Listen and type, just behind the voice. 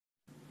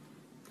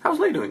How's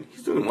Lay doing?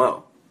 He's doing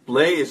well.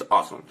 Lay is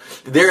awesome.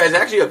 There is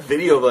actually a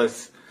video of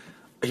us.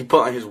 He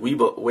put on his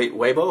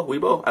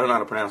Weibo. I don't know how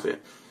to pronounce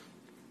it.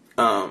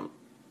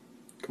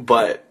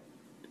 But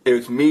it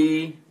was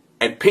me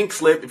and Pink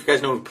Slip. If you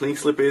guys know who Pink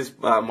Slip is,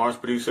 Mars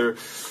producer,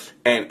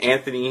 and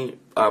Anthony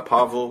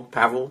Pavel.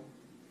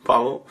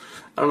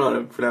 I don't know how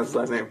to pronounce his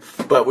last name,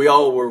 but we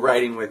all were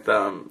writing with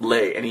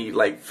Lay, and he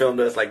like filmed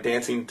us like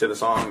dancing to the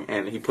song,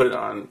 and he put it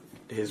on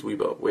his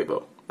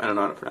Weibo. I don't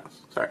know how to pronounce.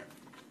 Sorry.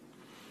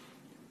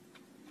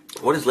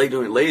 What is Lay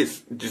doing? Lay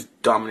is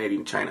just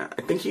dominating China.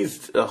 I think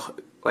he's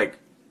like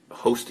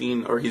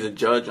hosting, or he's a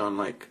judge on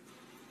like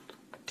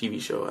a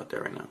TV show out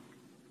there right now.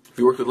 If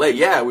you worked with Lay,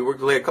 yeah, we worked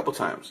with Lay a couple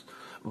times.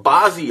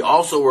 Bozzy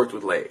also worked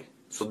with Lay,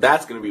 so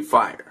that's gonna be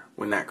fire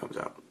when that comes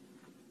out.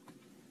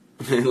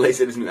 Lay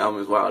said his new album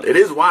is wild. It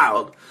is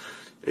wild.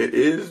 It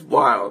is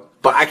wild.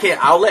 But I can't.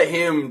 I'll let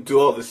him do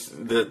all this,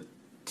 the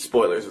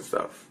spoilers and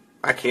stuff.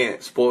 I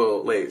can't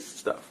spoil Lay's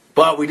stuff.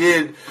 But we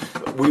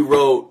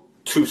wrote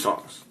 2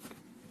 songs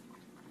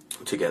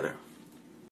together.